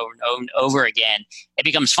over and over and over and over again, it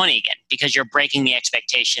becomes funny again because you're breaking the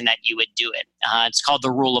expectation that you would do it. It's called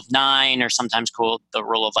the rule of 9, or sometimes called the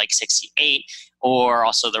rule of like 68, or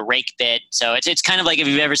also the rake bit. So it's kind of like if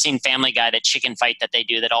you've ever seen Family Guy, that chicken fight that they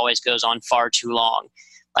do that always goes on far too long.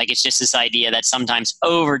 Like it's just this idea that sometimes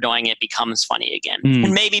overdoing it becomes funny again.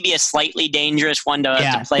 And maybe be a slightly dangerous one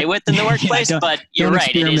to play with in the workplace, but you're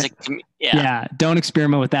right. It is don't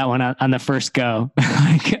experiment with that one on the first go.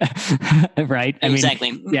 Right?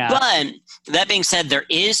 Exactly. But that being said, there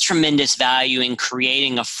is tremendous value in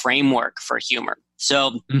creating a framework for humor.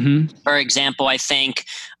 So, for example, I think,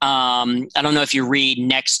 I don't know if you read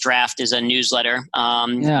Next Draft is a newsletter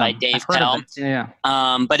by Dave Pell.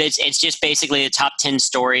 But it's just basically the top 10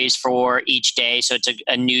 stories for each day. So it's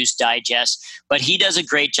a news digest. But he does a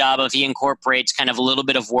great job he incorporates kind of a little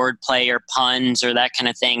bit of wordplay or puns or that kind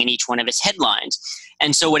of thing in each one of his headlines.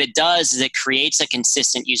 And so what it does is it creates a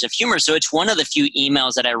consistent use of humor. So it's one of the few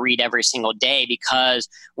emails that I read every single day because,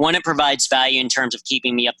 1, it provides value in terms of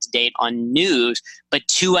keeping me up to date on news, but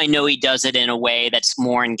 2, I know he does it in a way that's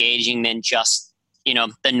more engaging than just,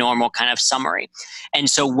 the normal kind of summary. And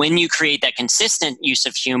so when you create that consistent use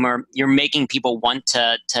of humor, you're making people want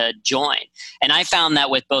to join. And I found that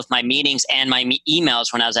with both my meetings and my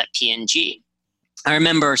emails when I was at P&G. I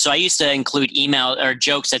remember, so I used to include email or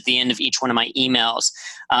jokes at the end of each one of my emails,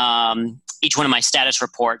 each one of my status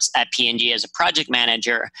reports at P&G as a project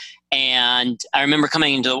manager. And I remember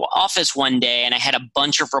coming into the office one day and I had a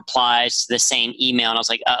bunch of replies to the same email. And I was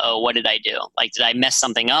like, what did I do? Like, did I mess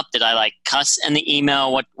something up? Did I like cuss in the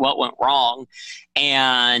email? What went wrong?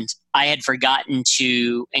 And I had forgotten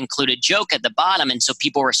to include a joke at the bottom. And so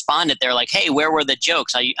people responded. They're like, hey, where were the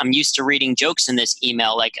jokes? I'm used to reading jokes in this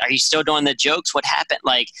email. Like, are you still doing the jokes? What happened?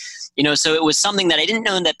 Like, so it was something that I didn't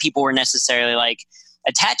know that people were necessarily like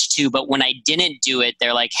attached to. But when I didn't do it,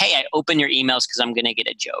 they're like, hey, I open your emails because I'm going to get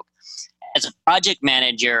a joke. As a project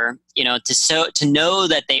manager, to know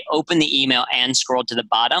that they opened the email and scrolled to the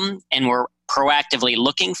bottom and were proactively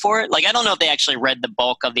looking for it. Like, I don't know if they actually read the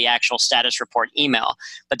bulk of the actual status report email,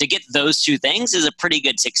 but to get those 2 things is a pretty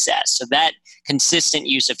good success. So that consistent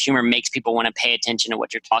use of humor makes people want to pay attention to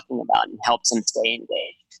what you're talking about and helps them stay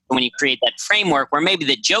engaged. when you create that framework where maybe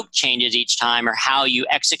the joke changes each time or how you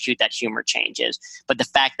execute that humor changes, but the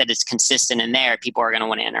fact that it's consistent in there, people are going to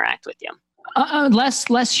want to interact with you.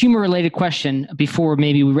 Less humor related question before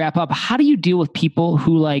maybe we wrap up. How do you deal with people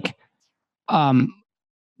who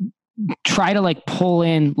try to pull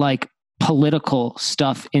in political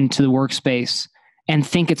stuff into the workspace and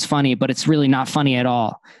think it's funny, but it's really not funny at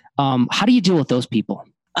all? How do you deal with those people?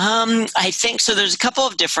 I think so. There's a couple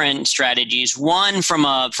of different strategies. One, from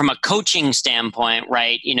a coaching standpoint,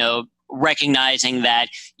 right? Recognizing that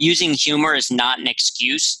using humor is not an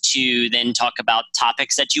excuse to then talk about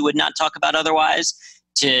topics that you would not talk about otherwise,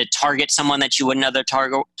 to target someone that you wouldn't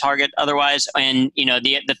target otherwise. And,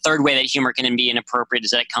 the third way that humor can be inappropriate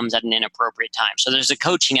is that it comes at an inappropriate time. So there's a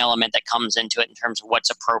coaching element that comes into it in terms of what's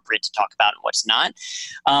appropriate to talk about and what's not.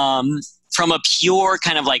 From a pure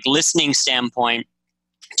kind of listening standpoint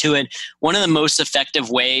to it, one of the most effective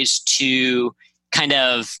ways to kind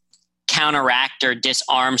of counteract or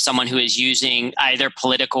disarm someone who is using either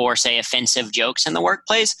political or, say, offensive jokes in the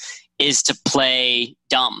workplace is to play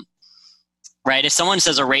dumb, right? If someone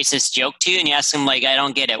says a racist joke to you and you ask them, I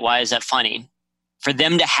don't get it, why is that funny? For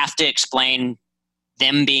them to have to explain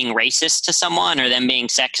them being racist to someone or them being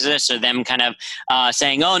sexist or them kind of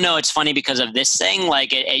saying, oh, no, it's funny because of this thing,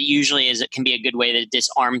 it usually it can be a good way to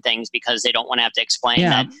disarm things because they don't want to have to explain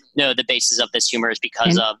that, no, the basis of this humor is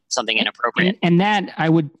because of something inappropriate. And that I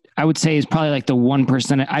would say is probably the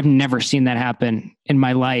 1%. I've never seen that happen in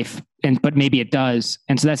my life, but maybe it does.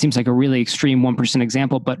 And so that seems like a really extreme 1%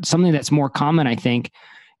 example, but something that's more common, I think,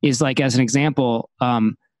 is as an example,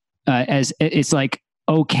 as it's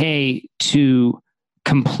okay to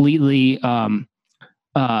completely talk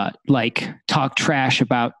trash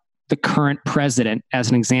about the current president as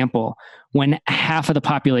an example, when half of the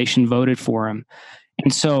population voted for him.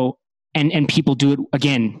 And so, and people do it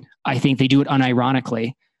again, I think they do it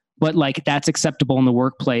unironically, but that's acceptable in the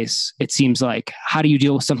workplace. It seems how do you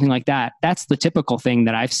deal with something like that? That's the typical thing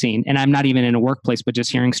that I've seen. And I'm not even in a workplace, but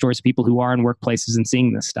just hearing stories of people who are in workplaces and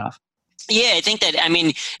seeing this stuff. Yeah, I think that,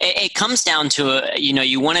 it comes down to,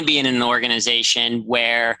 you want to be in an organization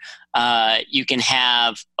where you can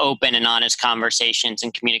have open and honest conversations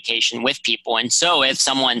and communication with people. And so if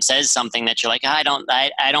someone says something that you're I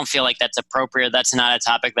don't feel like that's appropriate, that's not a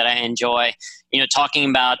topic that I enjoy, talking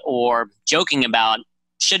about or joking about,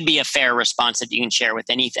 should be a fair response that you can share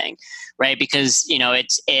with anything, right? Because,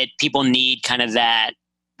 people need kind of that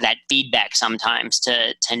feedback sometimes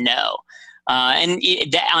to know.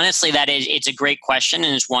 Honestly, it's a great question,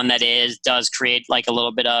 and it's one that does create a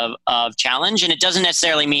little bit of challenge. And it doesn't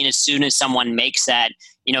necessarily mean as soon as someone makes that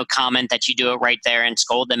comment that you do it right there and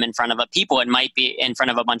scold them in front of it might be in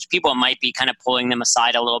front of a bunch of people. It might be kind of pulling them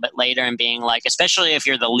aside a little bit later and being especially if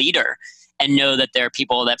you're the leader and know that there are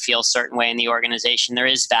people that feel a certain way in the organization, there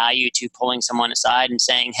is value to pulling someone aside and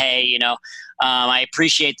saying, hey, I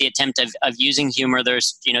appreciate the attempt of using humor.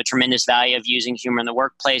 There's, tremendous value of using humor in the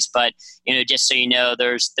workplace, but, just so you know,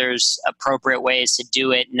 there's appropriate ways to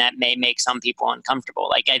do it, and that may make some people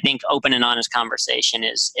uncomfortable. I think open and honest conversation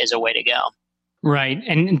is a way to go. Right.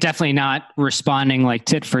 And definitely not responding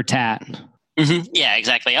tit for tat. Mm-hmm. Yeah,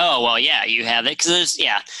 exactly. Oh, well, yeah, you have it. Because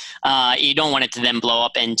you don't want it to then blow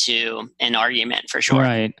up into an argument for sure.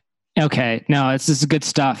 Right. Okay. No, this is good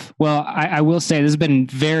stuff. Well, I will say this has been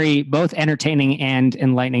very both entertaining and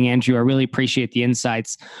enlightening, Andrew. I really appreciate the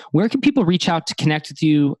insights. Where can people reach out to connect with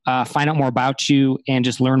you, find out more about you, and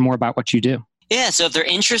just learn more about what you do? Yeah, so if they're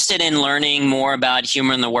interested in learning more about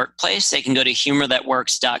humor in the workplace, they can go to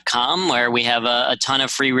humorthatworks.com, where we have a ton of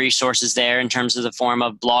free resources there in terms of the form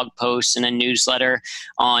of blog posts and a newsletter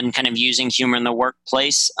on kind of using humor in the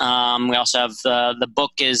workplace. We also have the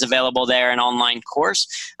book is available there, an online course,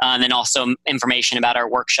 and then also information about our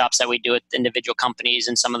workshops that we do with individual companies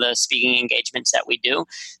and some of the speaking engagements that we do.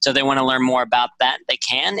 So if they want to learn more about that, they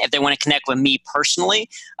can. If they want to connect with me personally,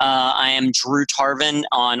 I am Drew Tarvin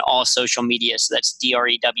on all social media. So that's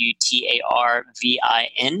DREWTARVIN.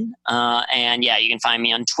 And yeah, you can find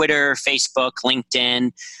me on Twitter, Facebook,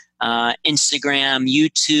 LinkedIn, Instagram,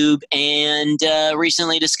 YouTube, and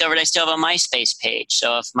recently discovered I still have a MySpace page.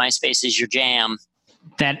 So if MySpace is your jam.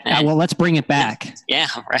 Well, let's bring it back. Yeah,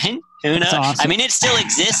 right? Who knows? Awesome. I mean, it still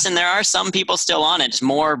exists, and there are some people still on it. It's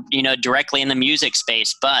more, directly in the music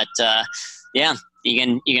space. But yeah,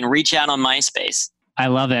 you can reach out on MySpace. I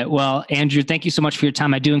love it. Well, Andrew, thank you so much for your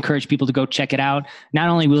time. I do encourage people to go check it out. Not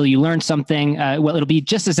only will you learn something, it'll be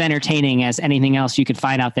just as entertaining as anything else you could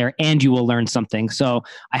find out there, and you will learn something. So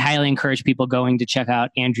I highly encourage people going to check out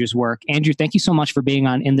Andrew's work. Andrew, thank you so much for being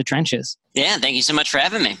on In the Trenches. Yeah, thank you so much for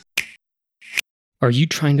having me. Are you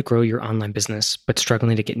trying to grow your online business, but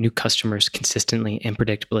struggling to get new customers consistently and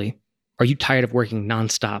predictably? Are you tired of working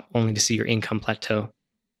nonstop only to see your income plateau?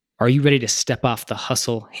 Are you ready to step off the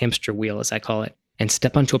hustle hamster wheel, as I call it, and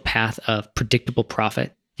step onto a path of predictable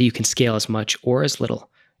profit that you can scale as much or as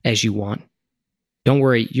little as you want? Don't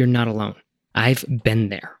worry, you're not alone. I've been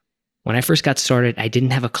there. When I first got started, I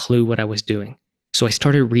didn't have a clue what I was doing. So I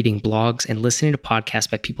started reading blogs and listening to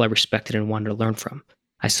podcasts by people I respected and wanted to learn from.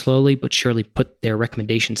 I slowly but surely put their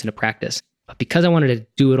recommendations into practice. But because I wanted to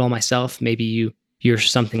do it all myself, maybe you're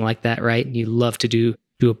something like that, right? You love to do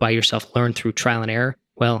it by yourself, learn through trial and error.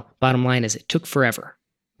 Well, bottom line is it took forever.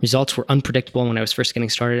 Results were unpredictable when I was first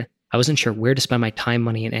getting started. I wasn't sure where to spend my time,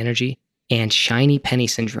 money, and energy. And shiny penny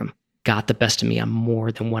syndrome got the best of me on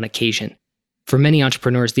more than one occasion. For many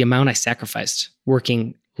entrepreneurs, the amount I sacrificed,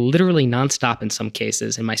 working literally nonstop in some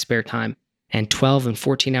cases in my spare time, and 12 and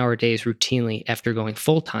 14-hour days routinely after going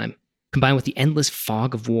full-time, combined with the endless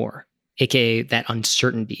fog of war, aka that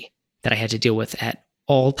uncertainty that I had to deal with at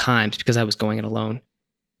all times because I was going it alone,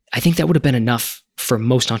 I think that would have been enough for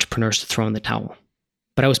most entrepreneurs to throw in the towel.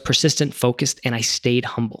 But I was persistent, focused, and I stayed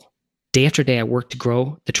humble. Day after day, I worked to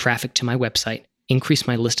grow the traffic to my website, increase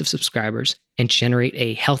my list of subscribers, and generate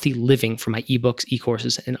a healthy living for my ebooks,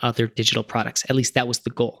 e-courses, and other digital products. At least that was the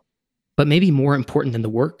goal. But maybe more important than the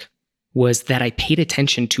work was that I paid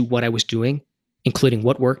attention to what I was doing, including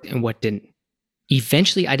what worked and what didn't.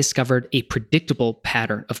 Eventually, I discovered a predictable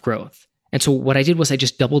pattern of growth. And so what I did was I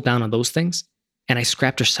just doubled down on those things, and I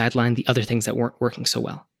scrapped or sidelined the other things that weren't working so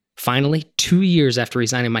well. Finally, 2 years after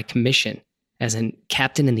resigning my commission as a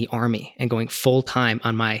captain in the Army and going full-time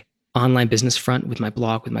on my online business front with my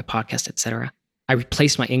blog, with my podcast, etc., I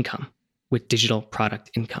replaced my income with digital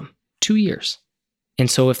product income. 2 years. And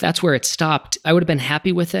so if that's where it stopped, I would have been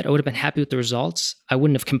happy with it. I would have been happy with the results. I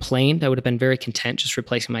wouldn't have complained. I would have been very content just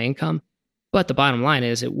replacing my income. But the bottom line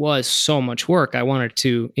is it was so much work. I wanted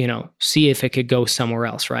to, see if it could go somewhere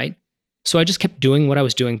else, right? So I just kept doing what I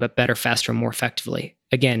was doing, but better, faster, and more effectively.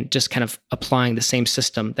 Again, just kind of applying the same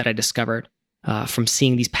system that I discovered from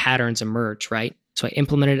seeing these patterns emerge, right? So I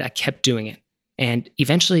implemented it, I kept doing it. And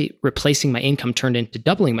eventually replacing my income turned into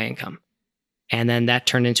doubling my income. And then that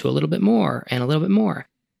turned into a little bit more and a little bit more.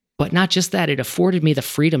 But not just that, it afforded me the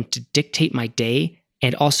freedom to dictate my day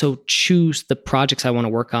and also choose the projects I want to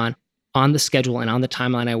work on the schedule and on the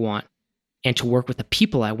timeline I want, and to work with the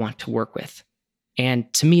people I want to work with.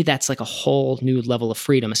 And to me, that's like a whole new level of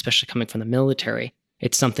freedom, especially coming from the military.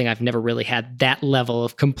 It's something I've never really had that level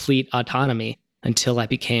of complete autonomy until I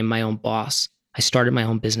became my own boss. I started my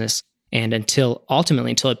own business, and until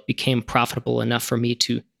it became profitable enough for me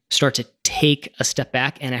to start to take a step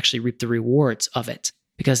back and actually reap the rewards of it.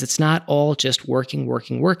 Because it's not all just working.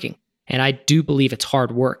 And I do believe it's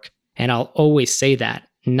hard work. And I'll always say that.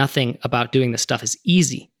 Nothing about doing this stuff is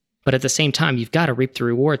easy. But at the same time, you've got to reap the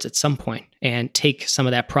rewards at some point and take some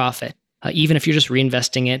of that profit, even if you're just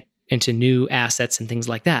reinvesting it into new assets and things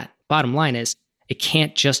like that. Bottom line is, it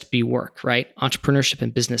can't just be work, right? Entrepreneurship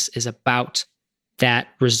and business is about that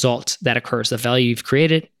result that occurs, the value you've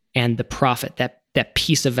created and the profit, that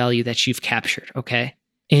piece of value that you've captured, okay?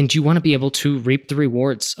 And you want to be able to reap the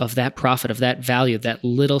rewards of that profit, of that value, that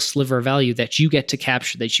little sliver of value that you get to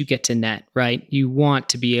capture, that you get to net, right? You want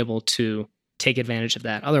to be able to take advantage of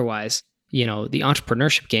that. Otherwise, the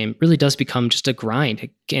entrepreneurship game really does become just a grind.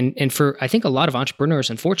 And for, I think, a lot of entrepreneurs,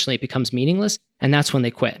 unfortunately, it becomes meaningless, and that's when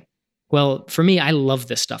they quit. Well, for me, I love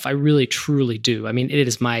this stuff. I really, truly do. I mean, it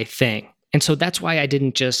is my thing. And so that's why I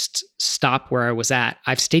didn't just stop where I was at.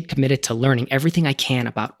 I've stayed committed to learning everything I can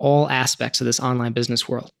about all aspects of this online business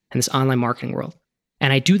world and this online marketing world.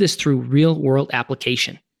 And I do this through real world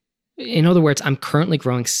application. In other words, I'm currently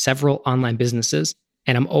growing several online businesses,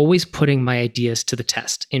 and I'm always putting my ideas to the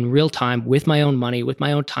test in real time with my own money, with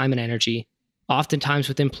my own time and energy, oftentimes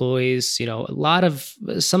with employees, a lot of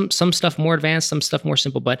some stuff more advanced, some stuff more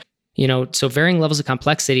simple, but so varying levels of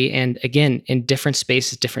complexity, and again, in different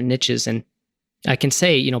spaces, different niches. And I can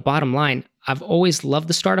say, bottom line, I've always loved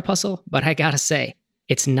the startup hustle, but I gotta say,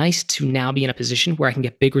 it's nice to now be in a position where I can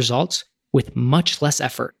get big results with much less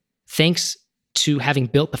effort, thanks to having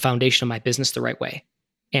built the foundation of my business the right way.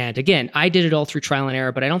 And again, I did it all through trial and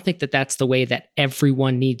error, but I don't think that that's the way that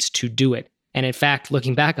everyone needs to do it. And in fact,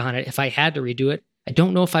 looking back on it, if I had to redo it, I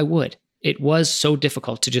don't know if I would. It was so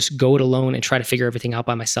difficult to just go it alone and try to figure everything out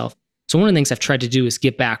by myself. So one of the things I've tried to do is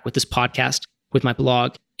give back with this podcast, with my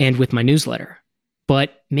blog, and with my newsletter.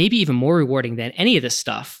 But maybe even more rewarding than any of this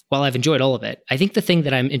stuff, while I've enjoyed all of it, I think the thing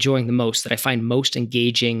that I'm enjoying the most, that I find most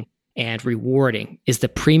engaging and rewarding, is the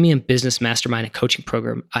premium business mastermind and coaching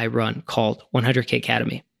program I run called 100K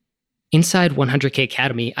Academy. Inside 100K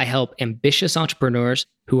Academy, I help ambitious entrepreneurs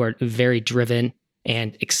who are very driven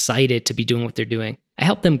and excited to be doing what they're doing. I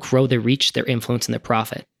help them grow their reach, their influence, and their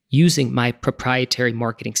profit using my proprietary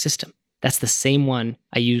marketing system. That's the same one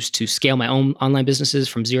I use to scale my own online businesses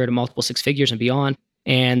from 0 to multiple 6 figures and beyond.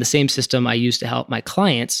 And the same system I use to help my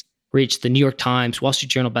clients reach the New York Times, Wall Street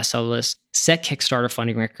Journal bestseller list, set Kickstarter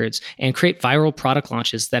funding records, and create viral product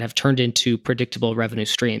launches that have turned into predictable revenue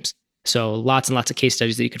streams. So lots and lots of case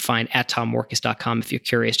studies that you could find at tommorkes.com. If you're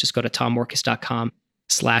curious, just go to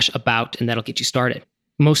tommorkes.com/about, and that'll get you started.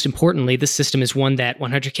 Most importantly, this system is one that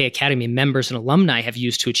 100K Academy members and alumni have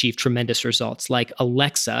used to achieve tremendous results, like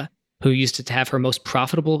Alexa, who used it to have her most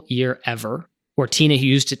profitable year ever, or Tina, who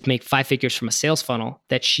used it to make 5 figures from a sales funnel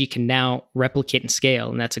that she can now replicate and scale,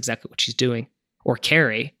 and that's exactly what she's doing. Or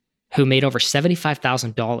Carrie, who made over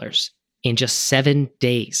 $75,000 in just 7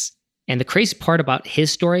 days. And the crazy part about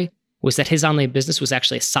his story was that his online business was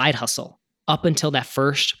actually a side hustle up until that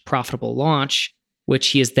first profitable launch, which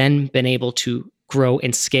he has then been able to grow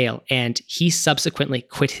and scale. And he subsequently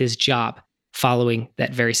quit his job following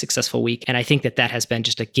that very successful week. And I think that that has been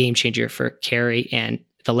just a game changer for Carrie and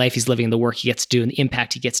the life he's living, the work he gets to do, and the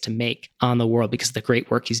impact he gets to make on the world because of the great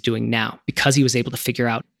work he's doing now, because he was able to figure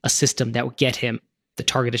out a system that would get him the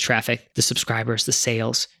targeted traffic, the subscribers, the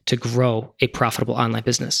sales to grow a profitable online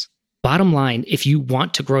business. Bottom line, if you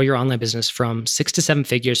want to grow your online business from 6 to 7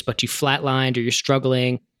 figures, but you flatlined or you're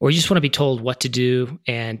struggling, or you just want to be told what to do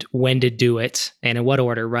and when to do it and in what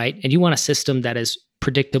order, right? And you want a system that is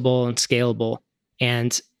predictable and scalable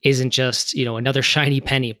and isn't just, another shiny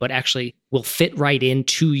penny, but actually will fit right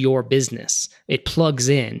into your business. It plugs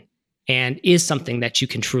in and is something that you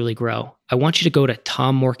can truly grow. I want you to go to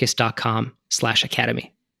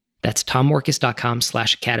tommorkes.com/academy. That's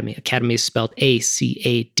tommorkes.com/academy. Academy is spelled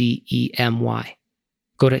ACADEMY.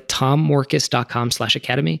 Go to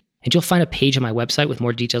tommorkes.com/academy, and you'll find a page on my website with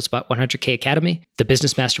more details about 100K Academy, the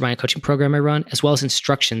business mastermind coaching program I run, as well as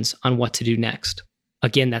instructions on what to do next.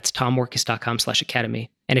 Again, that's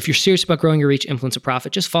tommorkes.com/academy. And if you're serious about growing your reach, influence, and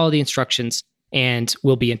profit, just follow the instructions and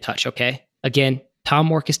we'll be in touch, okay? Again,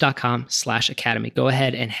 tommorkes.com/academy. Go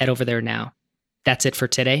ahead and head over there now. That's it for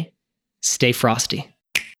today. Stay frosty.